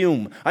like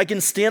Hume. I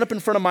can stand up in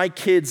front of my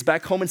kids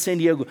back home in San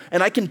Diego,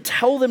 and I can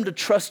tell them to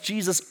trust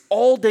Jesus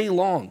all day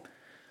long.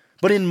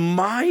 But in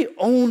my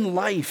own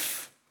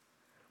life,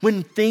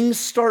 when things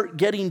start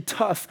getting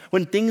tough,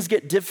 when things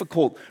get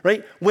difficult,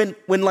 right? When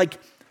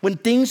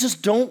things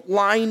just don't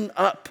line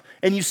up,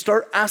 and you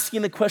start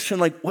asking the question,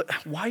 like,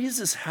 why is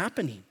this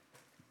happening?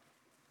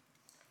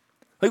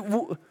 Like,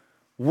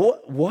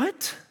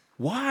 what?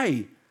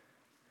 Why?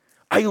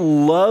 I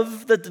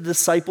love that the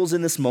disciples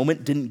in this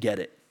moment didn't get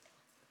it.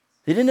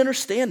 They didn't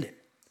understand it.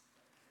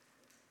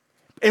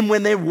 And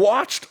when they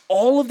watched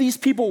all of these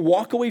people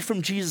walk away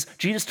from Jesus,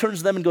 Jesus turns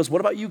to them and goes,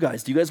 what about you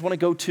guys? Do you guys want to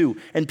go too?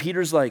 And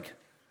Peter's like,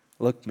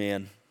 look,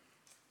 man,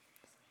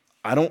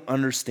 I don't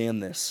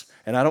understand this,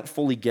 and I don't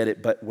fully get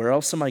it, but where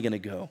else am I going to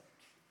go?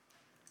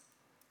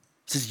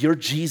 He says, you're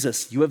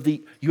Jesus. You have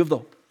the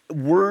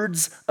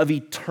words of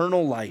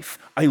eternal life.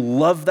 I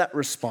love that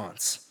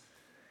response.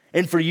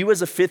 And for you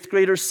as a 5th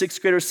grader,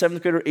 6th grader,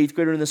 7th grader, 8th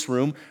grader in this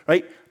room,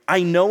 right?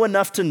 I know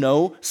enough to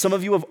know some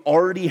of you have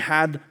already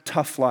had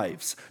tough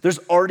lives. There's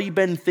already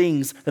been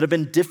things that have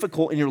been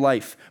difficult in your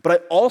life. But I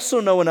also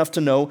know enough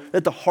to know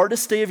that the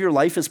hardest day of your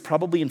life is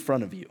probably in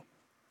front of you.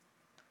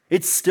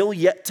 It's still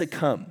yet to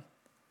come.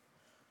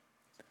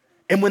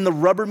 And when the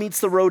rubber meets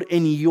the road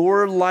in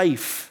your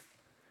life,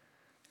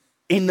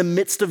 in the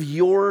midst of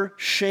your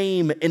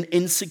shame and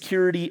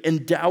insecurity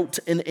and doubt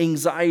and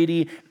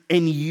anxiety,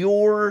 in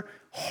your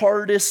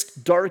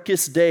hardest,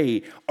 darkest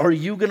day, are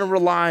you going to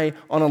rely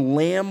on a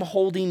lamb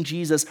holding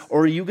Jesus,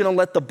 or are you going to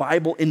let the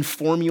Bible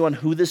inform you on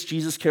who this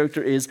Jesus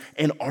character is,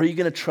 and are you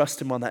going to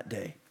trust him on that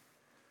day?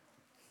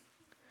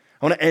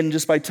 I want to end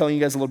just by telling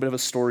you guys a little bit of a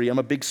story. I'm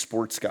a big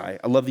sports guy.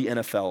 I love the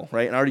NFL,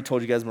 right? And I already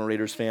told you guys I'm a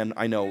Raiders fan.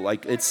 I know,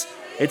 like it's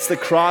the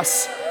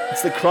cross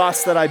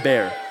that I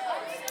bear.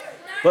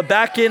 But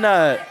back in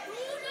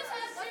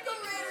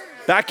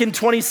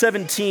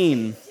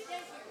 2017,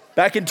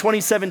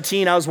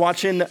 I was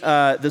watching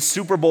the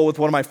Super Bowl with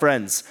one of my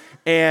friends.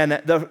 And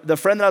the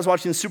friend that I was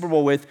watching the Super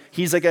Bowl with,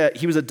 he was a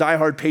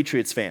diehard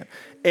Patriots fan.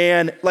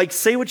 And like,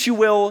 say what you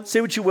will,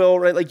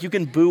 right? Like, you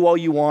can boo all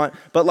you want,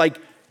 but like,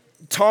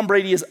 Tom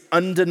Brady is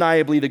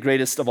undeniably the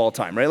greatest of all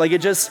time, right? Like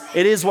it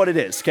is what it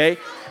is, okay?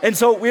 And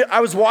so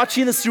I was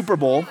watching the Super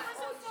Bowl.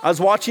 I was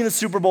watching the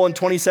Super Bowl in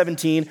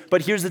 2017,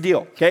 but here's the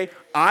deal, okay?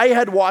 I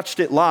had watched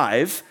it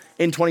live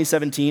in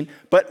 2017,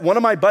 but one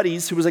of my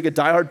buddies who was like a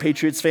diehard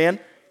Patriots fan,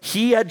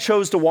 he had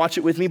chose to watch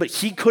it with me, but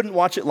he couldn't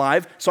watch it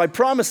live. So I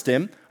promised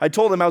him, I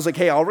told him, I was like,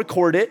 hey, I'll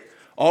record it.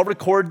 I'll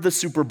record the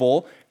Super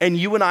Bowl, and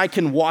you and I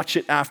can watch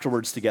it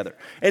afterwards together.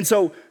 And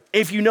so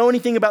if you know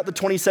anything about the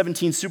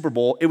 2017 Super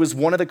Bowl, it was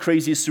one of the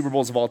craziest Super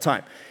Bowls of all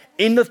time.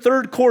 In the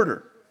third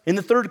quarter,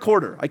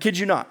 I kid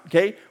you not,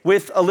 okay,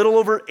 with a little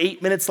over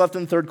 8 minutes left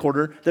in the third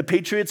quarter, the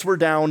Patriots were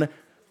down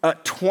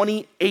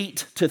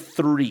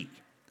 28-3.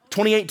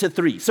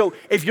 28-3. So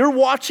if you're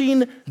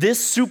watching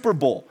this Super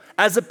Bowl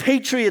as a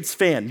Patriots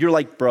fan, you're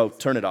like, bro,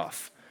 turn it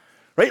off.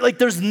 Right? Like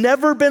there's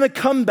never been a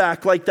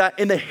comeback like that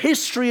in the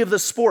history of the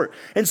sport.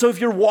 And so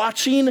if you're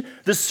watching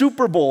the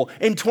Super Bowl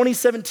in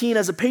 2017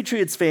 as a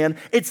Patriots fan,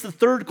 it's the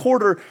third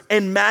quarter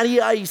and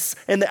Matty Ice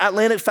and the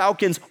Atlanta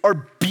Falcons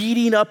are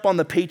beating up on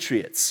the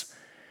Patriots.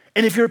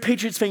 And if you're a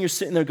Patriots fan, you're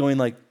sitting there going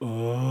like,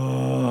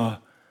 oh,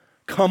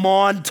 come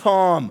on,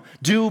 Tom,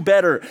 do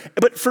better.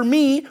 But for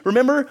me,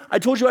 remember, I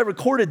told you I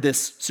recorded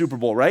this Super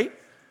Bowl, right?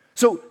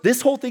 So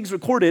this whole thing's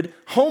recorded.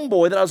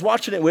 Homeboy that I was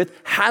watching it with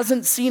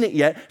hasn't seen it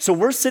yet. So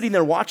we're sitting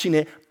there watching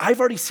it. I've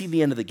already seen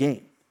the end of the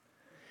game.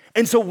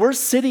 And so we're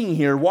sitting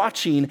here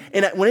watching,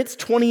 and when it's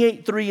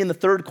 28-3 in the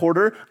third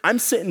quarter, I'm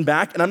sitting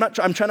back, and I'm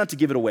trying not to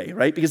give it away,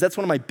 right? Because that's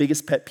one of my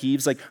biggest pet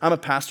peeves. Like, I'm a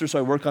pastor, so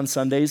I work on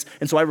Sundays,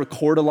 and so I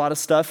record a lot of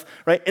stuff,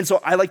 right? And so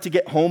I like to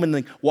get home and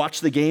like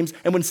watch the games,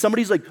 and when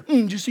somebody's like,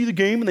 did you see the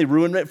game? And they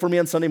ruin it for me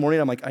on Sunday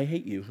morning, I'm like, I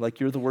hate you. Like,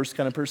 you're the worst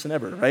kind of person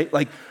ever, right?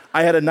 Like,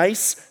 I had a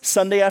nice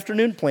Sunday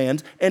afternoon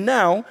planned, and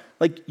now,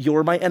 like,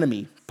 you're my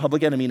enemy.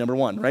 Public enemy number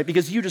one, right?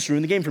 Because you just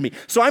ruined the game for me.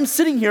 So I'm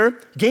sitting here,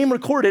 game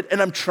recorded, and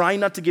I'm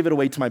trying not to give it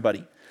away to my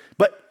buddy.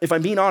 But if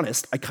I'm being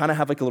honest, I kind of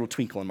have like a little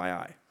twinkle in my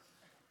eye.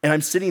 And I'm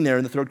sitting there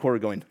in the third quarter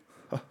going,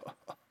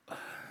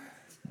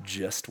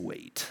 just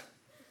wait.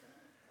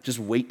 Just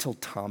wait till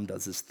Tom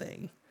does his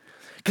thing.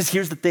 Because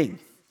here's the thing,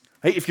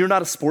 right? If you're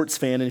not a sports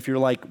fan and if you're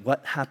like,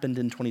 what happened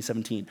in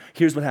 2017?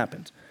 Here's what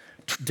happened.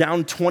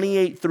 Down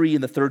 28-3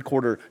 in the third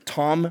quarter,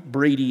 Tom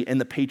Brady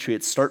and the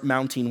Patriots start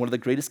mounting one of the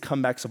greatest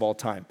comebacks of all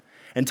time.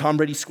 And Tom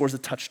Brady scores a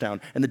touchdown,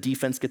 and the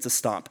defense gets a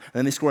stop. And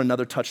then they score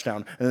another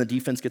touchdown, and then the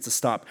defense gets a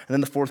stop. And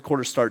then the fourth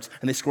quarter starts,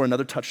 and they score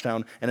another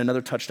touchdown and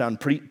another touchdown.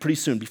 Pretty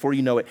soon, before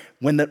you know it,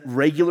 when the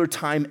regular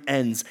time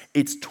ends,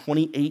 it's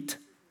 28-28.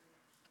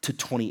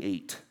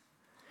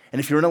 And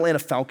if you're an Atlanta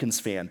Falcons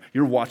fan,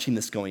 you're watching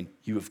this going,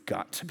 you have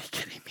got to be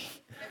kidding me.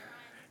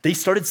 They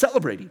started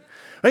celebrating.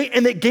 Right?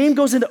 And the game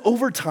goes into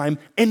overtime,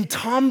 and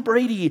Tom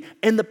Brady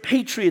and the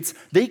Patriots,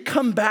 they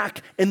come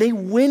back and they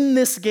win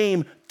this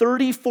game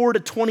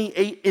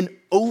 34-28 in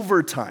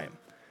overtime.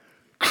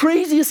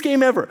 Craziest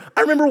game ever.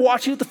 I remember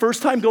watching it the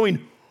first time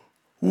going,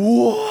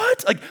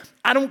 what? Like,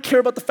 I don't care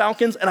about the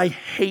Falcons and I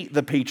hate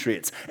the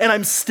Patriots. And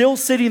I'm still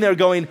sitting there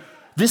going,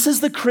 this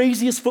is the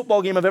craziest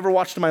football game I've ever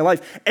watched in my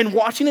life. And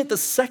watching it the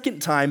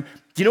second time,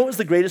 do you know what was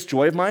the greatest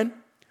joy of mine?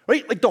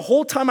 Right? Like the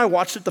whole time I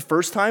watched it the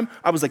first time,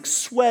 I was like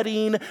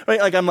sweating, right?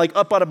 Like I'm like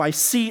up out of my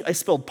seat. I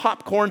spilled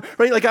popcorn,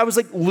 right? Like I was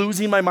like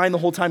losing my mind the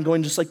whole time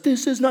going just like,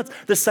 this is nuts.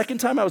 The second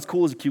time I was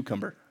cool as a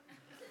cucumber.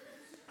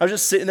 I was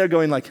just sitting there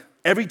going like,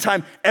 every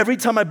time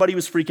my buddy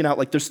was freaking out,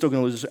 like they're still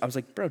gonna lose. I was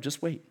like, bro,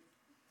 just wait.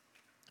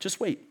 Just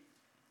wait.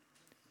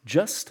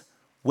 Just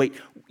wait.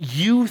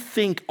 You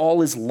think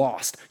all is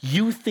lost.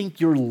 You think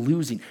you're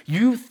losing.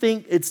 You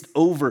think it's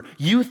over.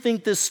 You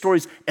think this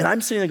story's, and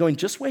I'm sitting there going,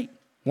 just wait.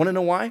 Wanna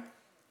know why?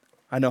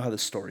 I know how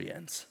this story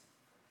ends.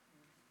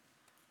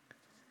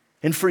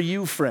 And for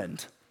you,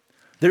 friend,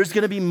 there's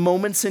gonna be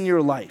moments in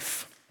your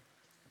life.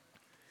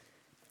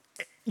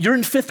 You're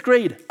in 5th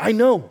grade, I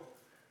know.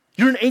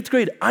 You're in 8th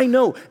grade, I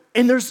know.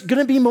 And there's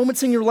gonna be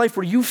moments in your life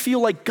where you feel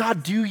like,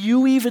 God, do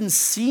you even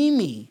see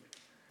me?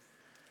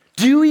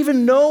 Do you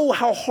even know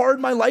how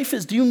hard my life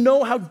is? Do you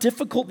know how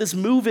difficult this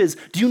move is?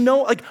 Do you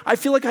know, like, I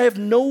feel like I have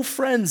no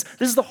friends.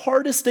 This is the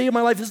hardest day of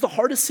my life. This is the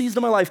hardest season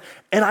of my life.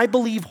 And I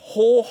believe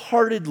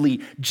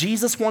wholeheartedly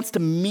Jesus wants to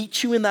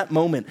meet you in that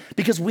moment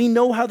because we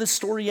know how this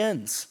story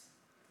ends.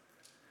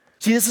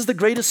 See, this is the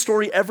greatest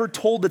story ever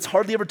told that's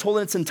hardly ever told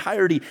in its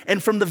entirety.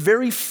 And from the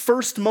very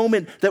first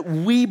moment that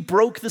we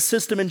broke the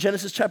system in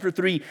Genesis chapter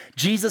 3,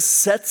 Jesus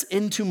sets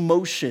into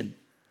motion.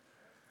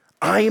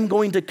 I am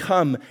going to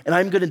come and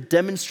I'm going to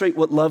demonstrate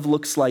what love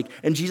looks like.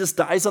 And Jesus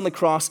dies on the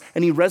cross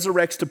and he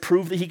resurrects to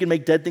prove that he can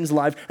make dead things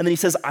alive. And then he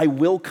says, I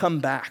will come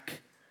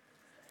back.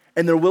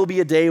 And there will be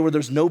a day where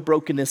there's no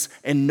brokenness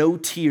and no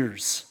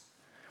tears,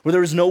 where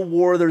there's no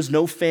war, there's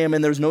no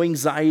famine, there's no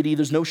anxiety,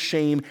 there's no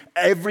shame.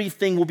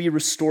 Everything will be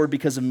restored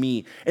because of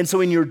me. And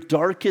so in your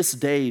darkest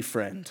day,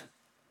 friend,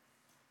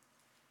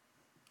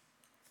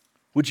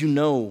 would you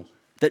know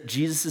that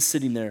Jesus is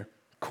sitting there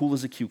cool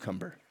as a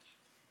cucumber?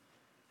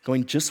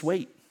 Going, just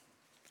wait.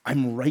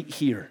 I'm right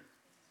here.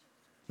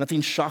 Nothing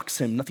shocks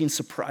him. Nothing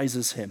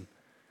surprises him.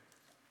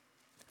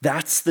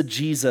 That's the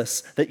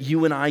Jesus that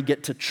you and I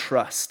get to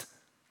trust.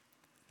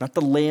 Not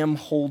the lamb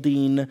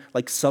holding,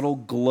 like subtle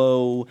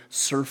glow,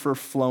 surfer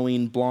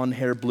flowing, blonde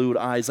hair, blue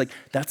eyes. Like,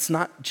 that's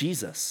not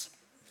Jesus.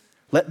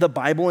 Let the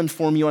Bible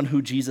inform you on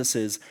who Jesus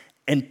is,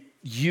 and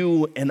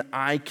you and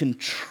I can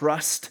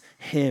trust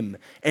him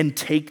and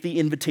take the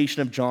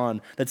invitation of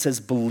John that says,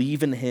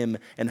 believe in him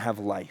and have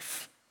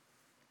life.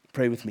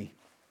 Pray with me.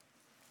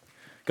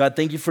 God,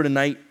 thank you for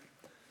tonight.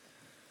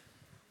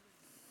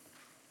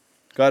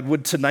 God,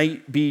 would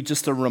tonight be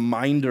just a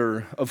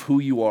reminder of who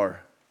you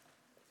are?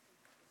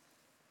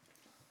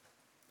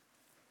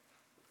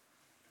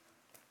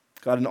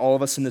 God, and all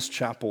of us in this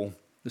chapel,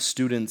 the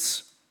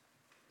students,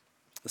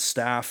 the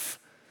staff,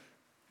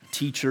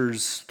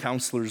 teachers,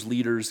 counselors,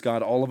 leaders,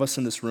 God, all of us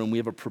in this room, we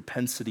have a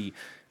propensity.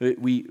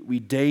 We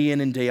day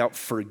in and day out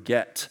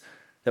forget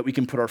that we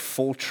can put our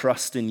full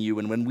trust in you.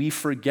 And when we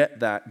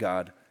forget that,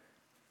 God,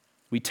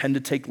 we tend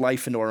to take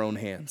life into our own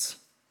hands.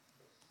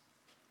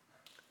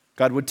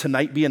 God, would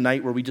tonight be a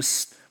night where we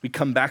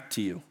come back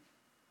to you?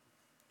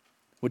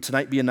 Would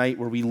tonight be a night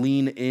where we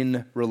lean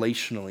in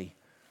relationally,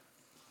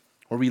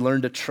 where we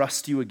learn to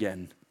trust you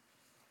again,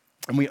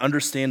 and we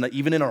understand that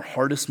even in our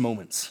hardest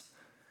moments,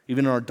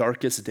 even in our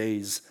darkest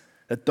days,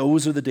 that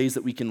those are the days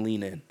that we can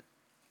lean in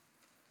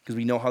because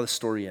we know how the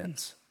story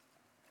ends.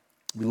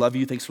 We love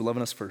you. Thanks for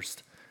loving us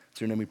first.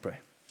 It's in your name we pray.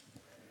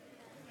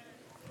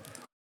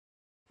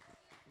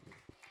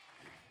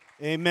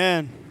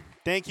 Amen.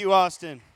 Thank you, Austin.